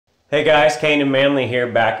Hey guys, Kane and Manley here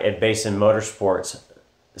back at Basin Motorsports.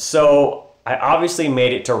 So I obviously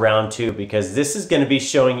made it to round 2 because this is going to be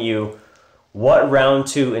showing you what round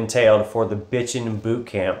 2 entailed for the Bitchin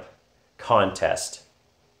Bootcamp contest.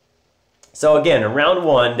 So again, in round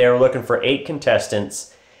 1 they were looking for 8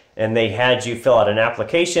 contestants and they had you fill out an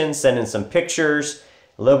application, send in some pictures,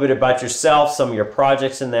 a little bit about yourself, some of your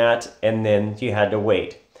projects and that, and then you had to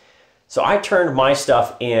wait. So I turned my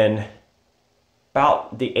stuff in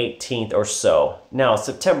about the 18th or so. Now,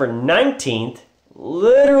 September 19th,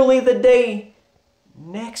 literally the day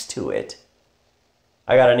next to it,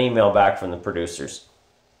 I got an email back from the producers.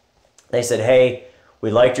 They said, hey,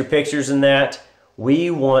 we liked your pictures and that.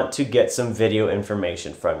 We want to get some video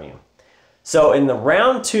information from you. So in the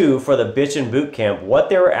round 2 for the Bitchin Bootcamp, what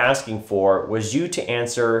they were asking for was you to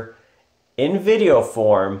answer in video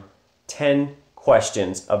form 10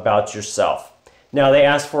 questions about yourself. Now they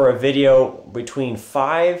asked for a video between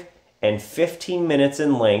 5 and 15 minutes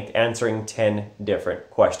in length answering 10 different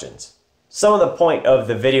questions. Some of the point of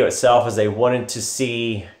the video itself is they wanted to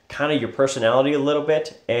see kind of your personality a little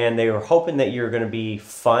bit, and they were hoping that you're going to be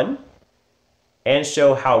fun and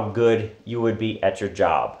show how good you would be at your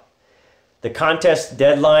job. The contest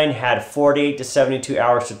deadline had 48 to 72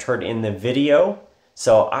 hours to turn in the video,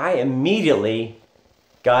 so I immediately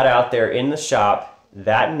got out there in the shop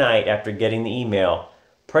that night after getting the email,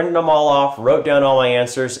 printed them all off, wrote down all my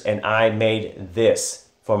answers, and I made this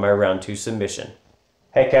for my round 2 submission.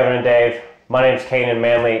 Hey Kevin and Dave, my name is Kane and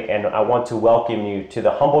Manley, and I want to welcome you to the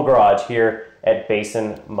humble garage here at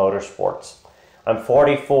Basin Motorsports. I'm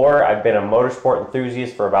 44, I've been a motorsport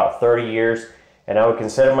enthusiast for about 30 years, and I would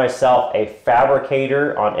consider myself a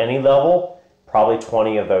fabricator on any level, probably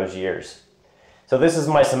 20 of those years. So this is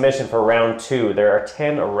my submission for round 2. There are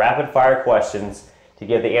 10 rapid fire questions to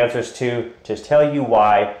give the answers to tell you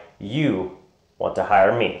why you want to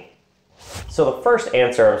hire me. So the first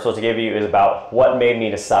answer I'm supposed to give you is about what made me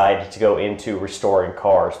decide to go into restoring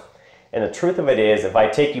cars. And the truth of it is, if I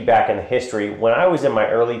take you back in the history, when I was in my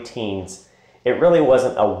early teens, it really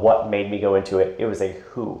wasn't a what made me go into it, it was a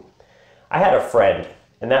who. I had a friend,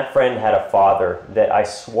 and that friend had a father that I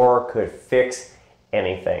swore could fix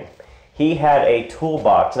anything. He had a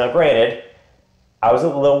toolbox. Now granted, I was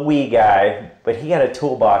a little wee guy, but he had a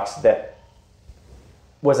toolbox that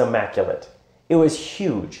was immaculate. It was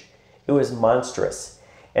huge. It was monstrous.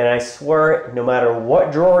 And I swear, no matter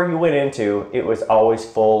what drawer you went into, it was always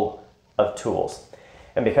full of tools.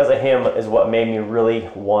 And because of him is what made me really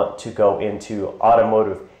want to go into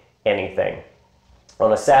automotive anything.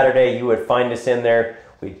 On a Saturday, you would find us in there.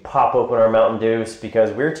 We'd pop open our Mountain Dews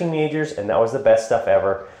because we were teenagers and that was the best stuff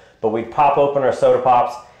ever. But we'd pop open our soda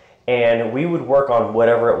pops and we would work on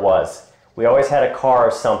whatever it was. We always had a car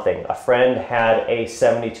or something. A friend had a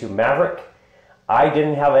 72 Maverick. I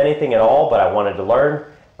didn't have anything at all, but I wanted to learn.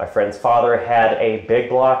 My friend's father had a big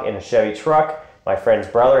block in a Chevy truck. My friend's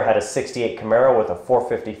brother had a 68 Camaro with a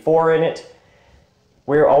 454 in it.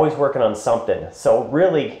 We were always working on something. So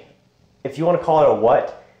really, if you want to call it a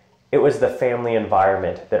what, it was the family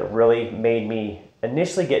environment that really made me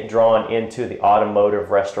initially get drawn into the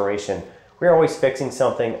automotive restoration. We were always fixing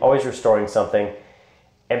something, always restoring something,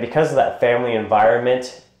 and because of that family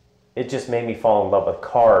environment, it just made me fall in love with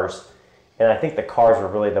cars, and I think the cars were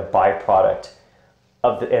really the byproduct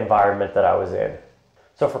of the environment that I was in.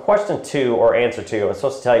 So for question 2, or answer 2, I'm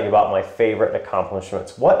supposed to tell you about my favorite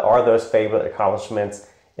accomplishments. What are those favorite accomplishments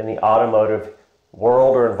in the automotive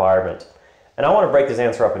world or environment? And I want to break this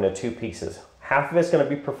answer up into 2 pieces. Half of it's going to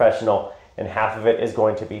be professional, and half of it is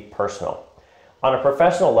going to be personal. On a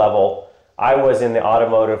professional level, I was in the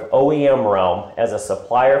automotive OEM realm as a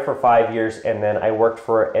supplier for 5 years, and then I worked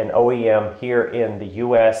for an OEM here in the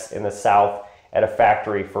US, in the South, at a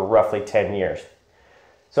factory for roughly 10 years.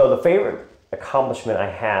 So the favorite accomplishment I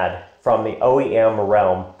had from the OEM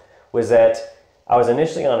realm was that I was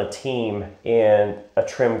initially on a team in a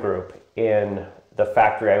trim group in the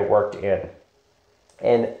factory I worked in.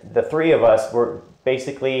 And the 3 of us were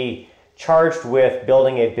basically charged with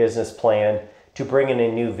building a business plan to bring in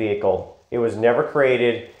a new vehicle. It was never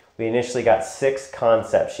created. We initially got 6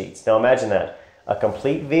 concept sheets. Now imagine that, a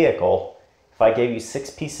complete vehicle. If I gave you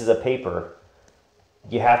 6 pieces of paper,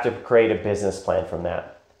 you have to create a business plan from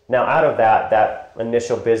that. Now out of that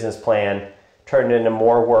initial business plan turned into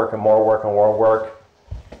more work and more work and more work.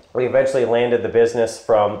 We eventually landed the business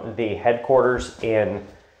from the headquarters in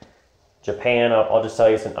Japan. I'll just tell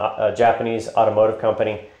you, it's a Japanese automotive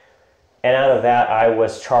company. And out of that, I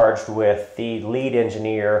was charged with the lead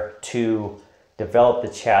engineer to develop the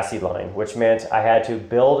chassis line, which meant I had to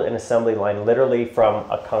build an assembly line literally from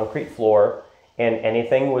a concrete floor, and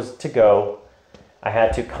anything was to go. I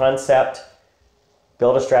had to concept,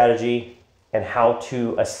 build a strategy, and how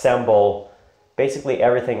to assemble basically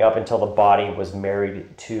everything up until the body was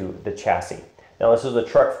married to the chassis. Now this was a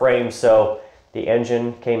truck frame, so the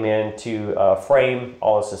engine came into frame,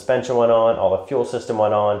 all the suspension went on, all the fuel system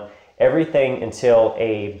went on, everything until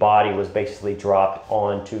a body was basically dropped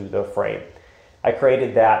onto the frame. I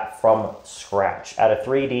created that from scratch out of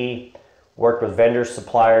 3D, worked with vendors,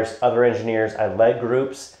 suppliers, other engineers. I led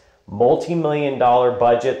groups, multi-million-dollar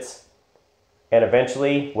budgets, and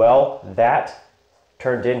eventually, well, that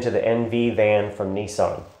turned into the NV van from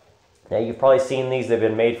Nissan. Now you've probably seen these. They've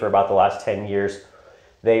been made for about the last 10 years.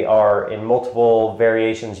 They are in multiple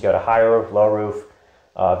variations. You go to high roof, low roof,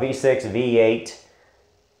 V6, V8.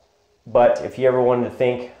 But if you ever wanted to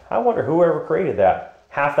think, I wonder who ever created that.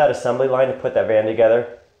 Half that assembly line to put that van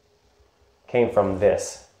together came from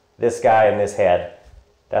this guy and this head.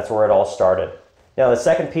 That's where it all started. Now the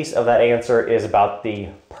second piece of that answer is about the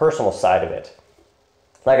personal side of it.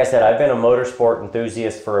 Like I said, I've been a motorsport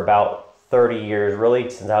enthusiast for about 30 years, really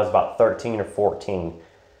since I was about 13 or 14.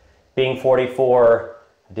 Being 44,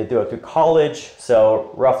 I did do it through college,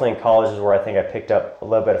 so roughly in college is where I think I picked up a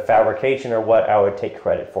little bit of fabrication or what I would take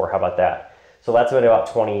credit for. How about that? So that's been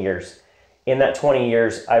about 20 years. In that 20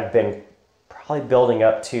 years, I've been probably building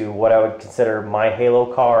up to what I would consider my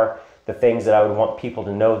halo car, the things that I would want people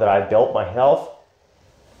to know that I built myself,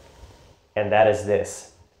 and that is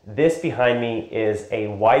this. This behind me is a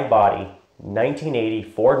wide body 1980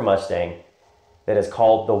 Ford Mustang that is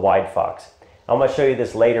called the Wide Fox. I'm going to show you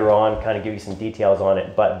this later on, kind of give you some details on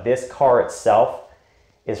it, but this car itself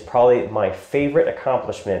is probably my favorite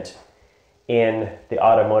accomplishment in the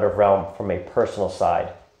automotive realm from a personal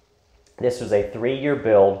side. This was a 3-year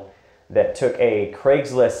build that took a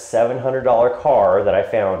Craigslist $700 car that I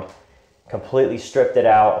found, completely stripped it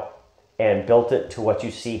out, and built it to what you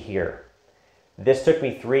see here. This took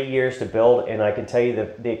me 3 years to build, and I can tell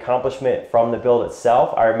you the accomplishment from the build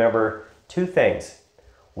itself. I remember 2 things.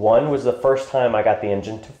 One was the first time I got the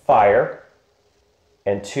engine to fire,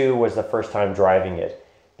 and 2 was the first time driving it,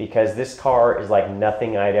 because this car is like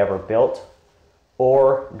nothing I'd ever built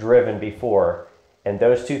or driven before, and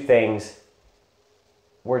those 2 things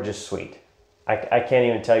were just sweet. I can't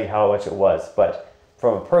even tell you how much it was, but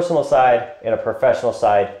from a personal side and a professional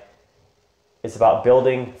side, it's about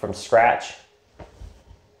building from scratch,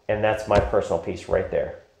 and that's my personal piece right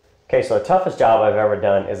there. Okay, so the toughest job I've ever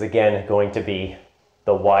done is again going to be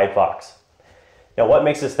the Wide Fox. Now what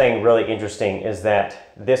makes this thing really interesting is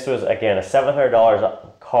that this was again a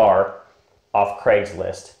 $700 car off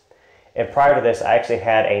Craigslist. And prior to this, I actually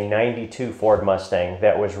had a 92 Ford Mustang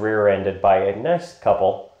that was rear-ended by a nice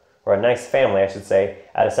couple, or a nice family I should say,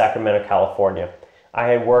 out of Sacramento, California. I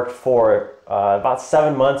had worked for about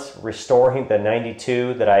 7 months restoring the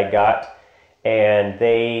 92 that I got, and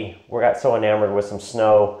they got so enamored with some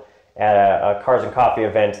snow at a Cars and Coffee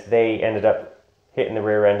event, they ended up hitting the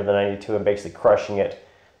rear end of the 92 and basically crushing it.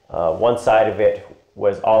 One side of it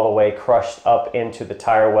was all the way crushed up into the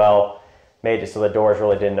tire well, made it so the doors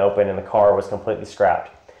really didn't open and the car was completely scrapped.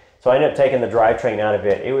 So I ended up taking the drivetrain out of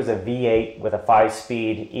it. It was a V8 with a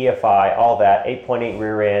 5-speed, EFI, all that, 8.8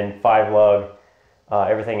 rear end, 5 lug,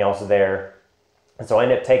 everything else there. And so I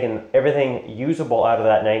ended up taking everything usable out of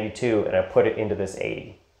that 92 and I put it into this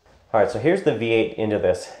 80. All right, so here's the V8 into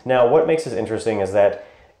this. Now what makes this interesting is that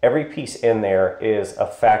every piece in there is a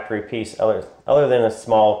factory piece, other than the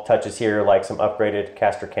small touches here like some upgraded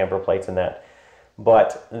caster camber plates and that.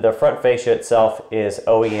 But the front fascia itself is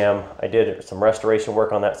OEM. I did some restoration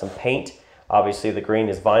work on that, some paint. Obviously the green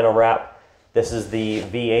is vinyl wrap. This is the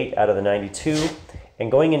V8 out of the 92.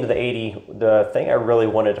 And going into the 80, the thing I really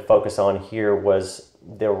wanted to focus on here was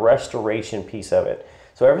the restoration piece of it.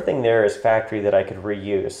 So everything there is factory that I could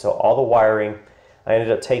reuse. So all the wiring, I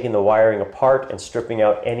ended up taking the wiring apart and stripping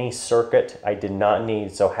out any circuit I did not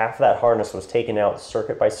need. So half of that harness was taken out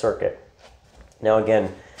circuit by circuit. Now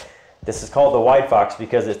again, this is called the Wide Fox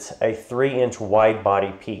because it's a 3-inch wide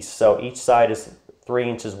body piece. So each side is 3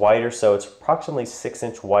 inches wider, so it's approximately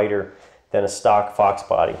 6-inch wider than a stock Fox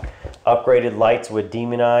body. Upgraded lights with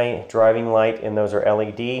Demon Eye driving light, and those are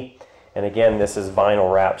LED. And again, this is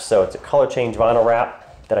vinyl wrap. So it's a color change vinyl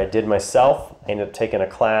wrap that I did myself. I ended up taking a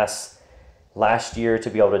class last year to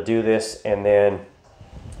be able to do this, and then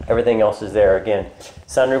everything else is there. Again,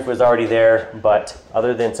 sunroof was already there, but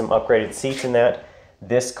other than some upgraded seats in that,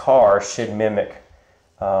 this car should mimic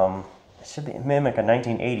a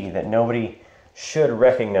 1980 that nobody should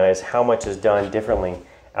recognize how much is done differently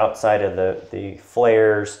outside of the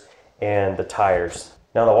flares and the tires.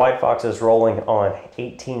 Now the Wide Fox is rolling on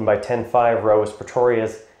 18 by 10.5 rows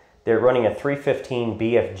Pretorias. They're running a 315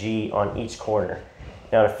 BFG on each corner.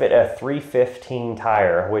 Now to fit a 315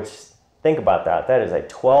 tire, which, think about that, that is a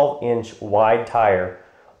 12-inch wide tire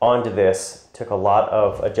onto this, took a lot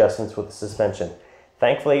of adjustments with the suspension.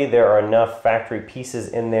 Thankfully, there are enough factory pieces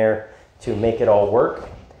in there to make it all work.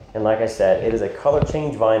 And like I said, it is a color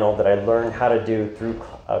change vinyl that I learned how to do through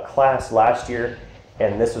a class last year,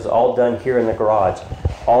 and this was all done here in the garage.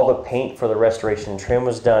 All the paint for the restoration trim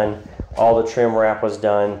was done, all the trim wrap was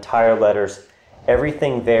done, tire letters,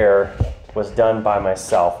 everything there was done by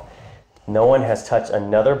myself. No one has touched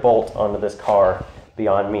another bolt onto this car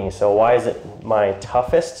beyond me. So why is it my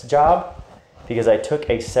toughest job? Because I took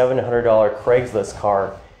a $700 Craigslist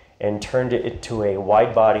car and turned it into a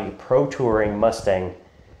wide body pro touring Mustang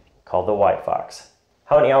called the White Fox.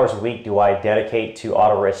 How many hours a week do I dedicate to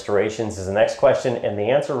auto restorations is the next question, and the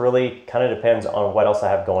answer really kind of depends on what else I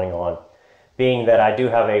have going on. Being that I do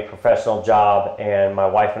have a professional job and my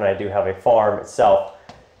wife and I do have a farm itself,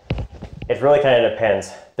 it really kind of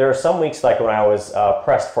depends. There are some weeks, like when I was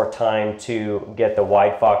pressed for time to get the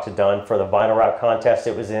White Fox done for the vinyl wrap contest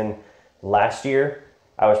it was in last year.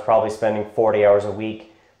 I was probably spending 40 hours a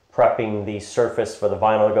week prepping the surface for the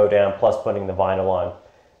vinyl to go down, plus putting the vinyl on.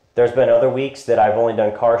 There's been other weeks that I've only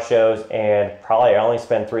done car shows and probably I only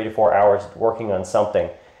spend 3 to 4 hours working on something.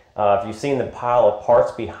 If you've seen the pile of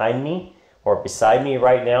parts behind me or beside me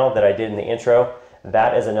right now that I did in the intro,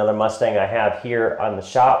 that is another Mustang I have here on the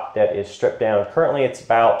shop that is stripped down. Currently it's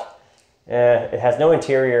about, it has no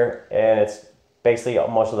interior and it's basically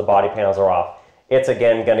most of the body panels are off. It's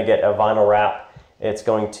again going to get a vinyl wrap. It's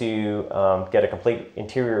going to get a complete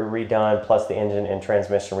interior redone, plus the engine and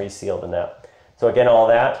transmission resealed in that. So again, all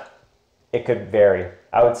that, it could vary.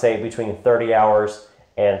 I would say between 30 hours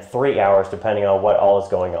and 3 hours, depending on what all is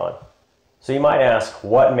going on. So you might ask,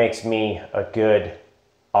 what makes me a good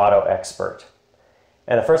auto expert?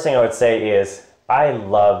 And the first thing I would say is, I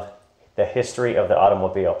love the history of the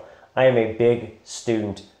automobile. I am a big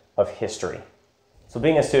student of history. So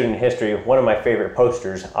being a student in history, one of my favorite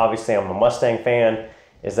posters, obviously I'm a Mustang fan,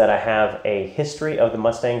 is that I have a history of the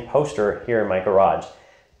Mustang poster here in my garage.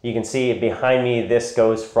 You can see behind me, this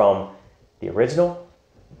goes from the original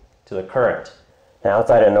to the current. Now,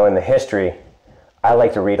 outside of knowing the history, I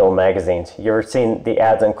like to read old magazines. You ever seen the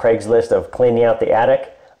ads on Craigslist of cleaning out the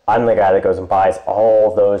attic? I'm the guy that goes and buys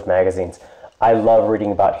all those magazines. I love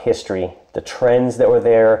reading about history, the trends that were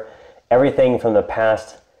there, everything from the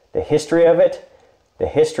past, the history of it. The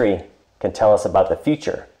history can tell us about the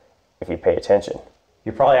future if you pay attention.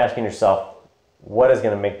 You're probably asking yourself, what is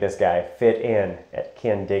going to make this guy fit in at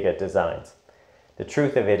Kindig It Designs? The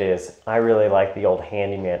truth of it is, I really like the old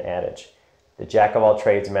handyman adage, the jack of all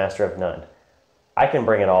trades, master of none. I can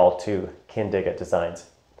bring it all to Kindig It Designs.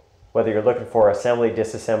 Whether you're looking for assembly,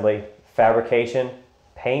 disassembly, fabrication,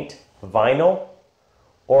 paint, vinyl,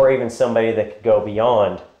 or even somebody that could go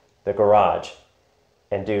beyond the garage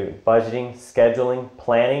and do budgeting, scheduling,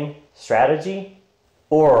 planning, strategy,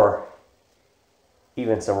 or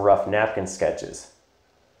even some rough napkin sketches.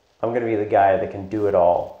 I'm going to be the guy that can do it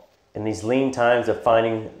all. In these lean times of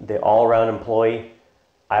finding the all-around employee,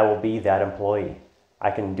 I will be that employee.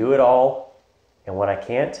 I can do it all, and when I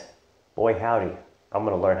can't, boy howdy, I'm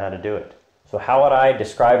going to learn how to do it. So how would I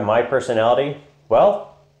describe my personality?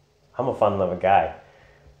 Well, I'm a fun-loving guy.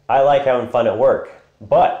 I like having fun at work,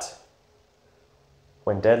 but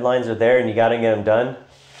when deadlines are there and you got to get them done,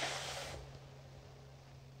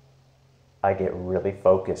 I get really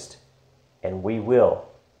focused, and we will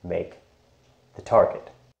make the target.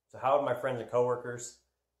 So how would my friends and coworkers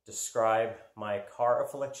describe my car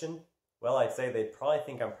affliction? Well, I'd say they'd probably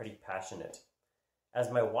think I'm pretty passionate. As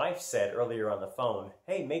my wife said earlier on the phone,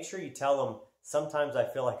 hey, make sure you tell them sometimes I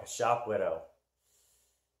feel like a shop widow.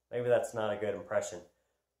 Maybe that's not a good impression.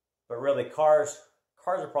 But really, cars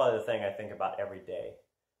are probably the thing I think about every day.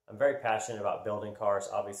 I'm very passionate about building cars,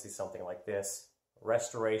 obviously something like this,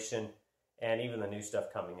 restoration, and even the new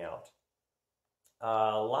stuff coming out.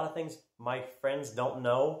 A lot of things my friends don't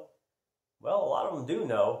know. Well, a lot of them do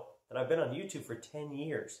know that I've been on YouTube for 10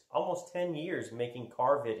 years, almost 10 years making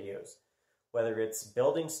car videos. Whether it's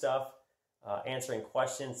building stuff, answering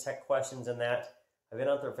questions, tech questions and that. I've been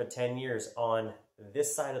out there for 10 years on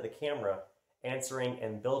this side of the camera, answering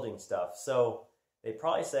and building stuff. So they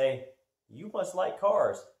probably say, you must like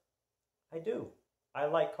cars. I do. I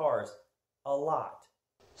like cars a lot.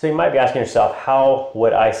 So you might be asking yourself, how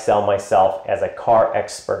would I sell myself as a car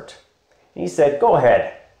expert? And he said, go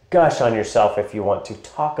ahead, gush on yourself if you want to,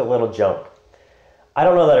 talk a little junk. I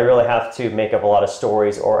don't know that I really have to make up a lot of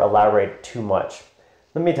stories or elaborate too much.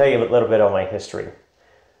 Let me tell you a little bit of my history.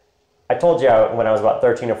 I told you when I was about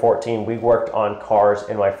 13 or 14, we worked on cars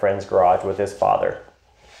in my friend's garage with his father.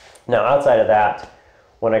 Now outside of that,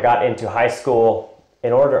 when I got into high school,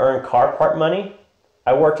 in order to earn car part money,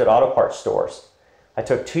 I worked at auto parts stores. I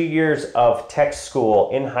took 2 years of tech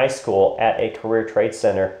school in high school at a career trade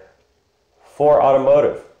center for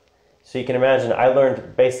automotive. So you can imagine I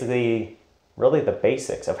learned basically really the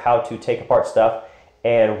basics of how to take apart stuff.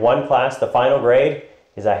 And one class, the final grade,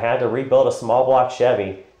 is I had to rebuild a small block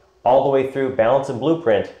Chevy all the way through balance and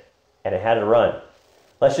blueprint, and it had to run.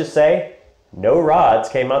 Let's just say no rods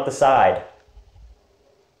came out the side.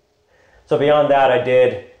 So beyond that, I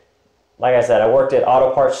did, like I said, I worked at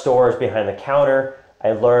auto parts stores behind the counter.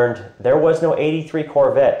 I learned there was no 83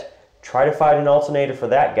 Corvette. Try to find an alternative for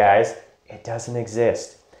that, guys. It doesn't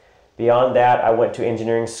exist. Beyond that, I went to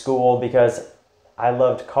engineering school because I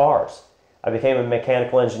loved cars. I became a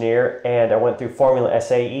mechanical engineer and I went through Formula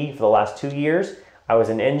SAE for the last 2 years. I was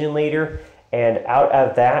an engine leader, and out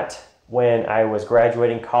of that, when I was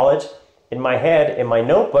graduating college, in my head, in my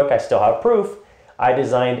notebook, I still have proof, I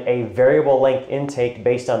designed a variable length intake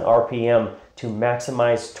based on RPM to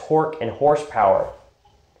maximize torque and horsepower.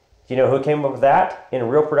 Do you know who came up with that in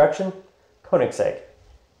real production? Koenigsegg.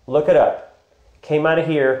 Look it up. Came out of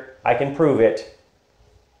here, I can prove it.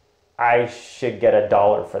 I should get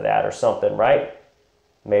 $1 for that or something, right?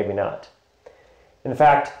 Maybe not. In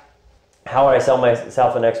fact, how I sell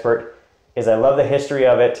myself an expert is I love the history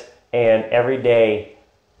of it, and every day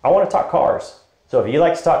I want to talk cars. So if you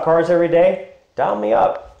like to talk cars every day, dial me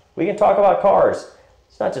up. We can talk about cars.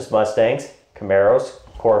 It's not just Mustangs, Camaros,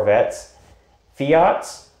 Corvettes,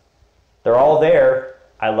 Fiats. They're all there.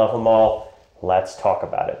 I love them all. Let's talk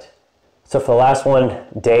about it. So for the last one,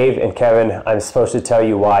 Dave and Kevin, I'm supposed to tell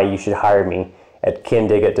you why you should hire me at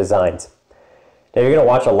Kindig It Designs. Now you're going to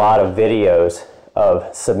watch a lot of videos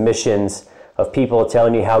of submissions of people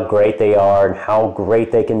telling you how great they are and how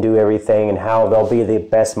great they can do everything and how they'll be the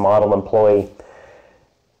best model employee.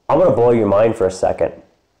 I'm going to blow your mind for a second.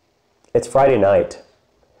 It's Friday night.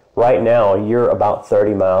 Right now, you're about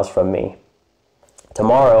 30 miles from me.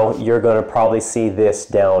 Tomorrow, you're going to probably see this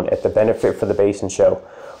down at the Benefit for the Basin show.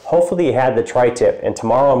 Hopefully you had the tri-tip, and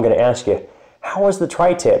tomorrow I'm going to ask you, how was the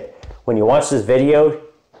tri-tip? When you watch this video,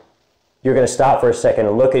 you're going to stop for a second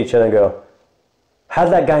and look at each other and go, how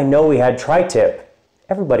did that guy know we had tri-tip?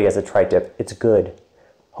 Everybody has a tri-tip. It's good.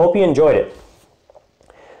 Hope you enjoyed it.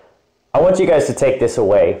 I want you guys to take this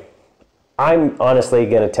away. I'm honestly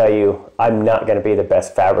going to tell you, I'm not going to be the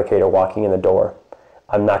best fabricator walking in the door.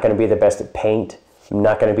 I'm not going to be the best at paint. I'm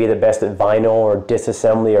not going to be the best at vinyl or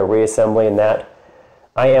disassembly or reassembly and that.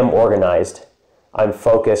 I am organized. I'm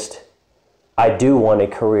focused. I do want a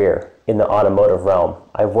career in the automotive realm.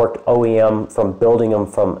 I've worked OEM from building them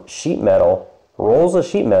from sheet metal, rolls of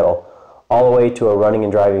sheet metal, all the way to a running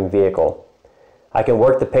and driving vehicle. I can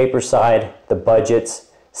work the paper side, the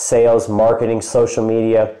budgets, sales, marketing, social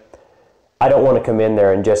media. I don't want to come in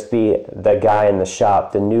there and just be the guy in the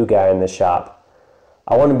shop, the new guy in the shop.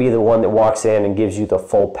 I want to be the one that walks in and gives you the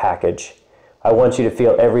full package. I want you to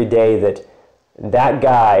feel every day that that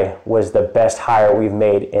guy was the best hire we've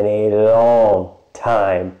made in a long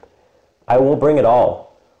time. I will bring it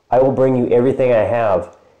all. I will bring you everything I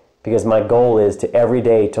have, because my goal is to every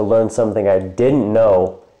day to learn something I didn't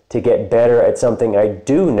know, to get better at something I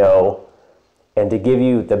do know, and to give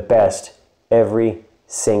you the best every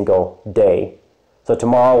single day. So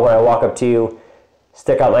tomorrow when I walk up to you,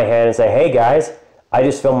 stick out my hand and say, hey guys, I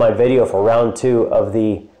just filmed my video for round 2 of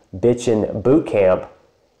the Bitchin Bootcamp.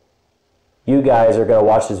 You guys are going to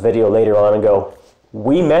watch this video later on and go,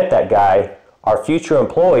 we met that guy, our future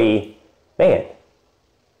employee. Man,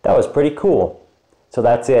 that was pretty cool. So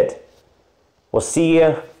that's it. We'll see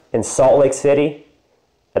you in Salt Lake City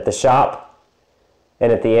at the shop.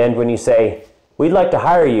 And at the end when you say, we'd like to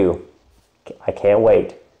hire you, I can't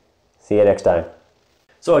wait. See you next time.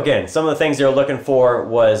 So again, some of the things they're looking for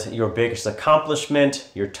was your biggest accomplishment,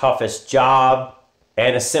 your toughest job,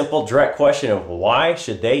 and a simple direct question of why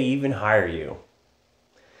should they even hire you?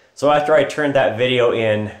 So after I turned that video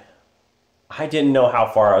in, I didn't know how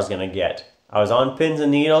far I was going to get. I was on pins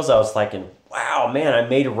and needles. I was thinking, wow, man, I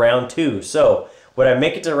made round 2. So would I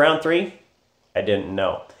make it to round 3? I didn't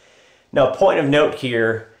know. Now, point of note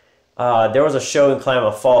here, there was a show in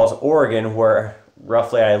Klamath Falls, Oregon, where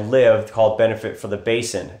roughly I lived, called Benefit for the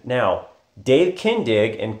Basin. Now, Dave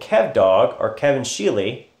Kindig and Kev Dog, or Kevin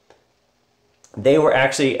Sheely, they were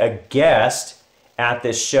actually a guest at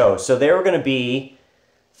this show. So they were going to be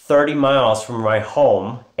 30 miles from my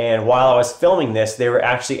home, and while I was filming this, they were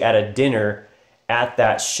actually at a dinner at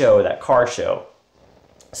that show, that car show.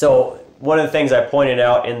 So one of the things I pointed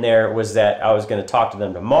out in there was that I was going to talk to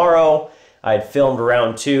them tomorrow. I had filmed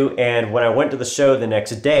round 2, and when I went to the show the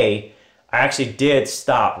next day, I actually did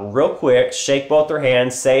stop real quick, shake both their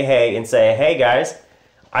hands, say hey, and say, hey guys,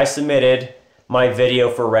 I submitted my video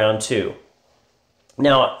for round 2.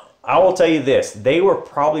 Now, I will tell you this, they were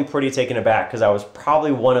probably pretty taken aback because I was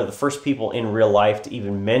probably one of the first people in real life to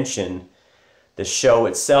even mention the show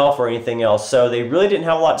itself or anything else. So they really didn't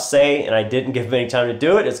have a lot to say, and I didn't give them any time to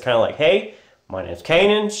do it. It's kind of like, hey, my name's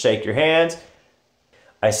Kanan, shake your hands.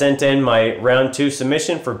 I sent in my round 2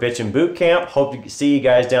 submission for Bitchin Bootcamp. Hope to see you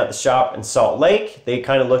guys down at the shop in Salt Lake. They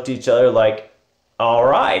kind of looked at each other like, all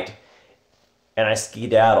right. And I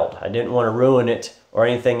skedaddled. I didn't want to ruin it or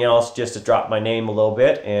anything else, just to drop my name a little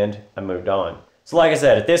bit, and I moved on. So like I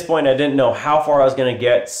said, at this point I didn't know how far I was going to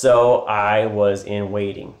get, so I was in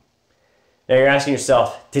waiting. Now you're asking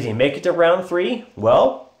yourself, did he make it to round 3?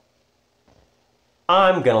 Well,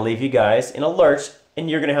 I'm going to leave you guys in a lurch, and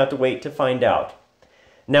you're going to have to wait to find out.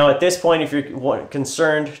 Now at this point, if you're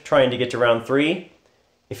concerned trying to get to round 3,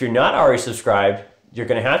 if you're not already subscribed, you're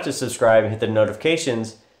going to have to subscribe and hit the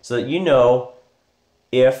notifications so that you know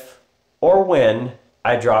if or when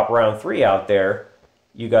I drop round 3 out there,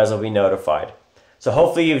 you guys will be notified. So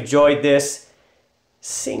hopefully you enjoyed this,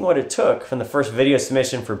 seeing what it took from the first video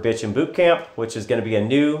submission for Bitchin Bootcamp, which is going to be a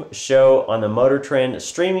new show on the MotorTrend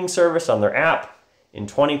streaming service on their app in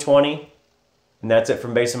 2020. And that's it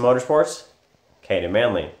from Basin Motorsports. Kanan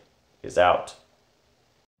Manley is out.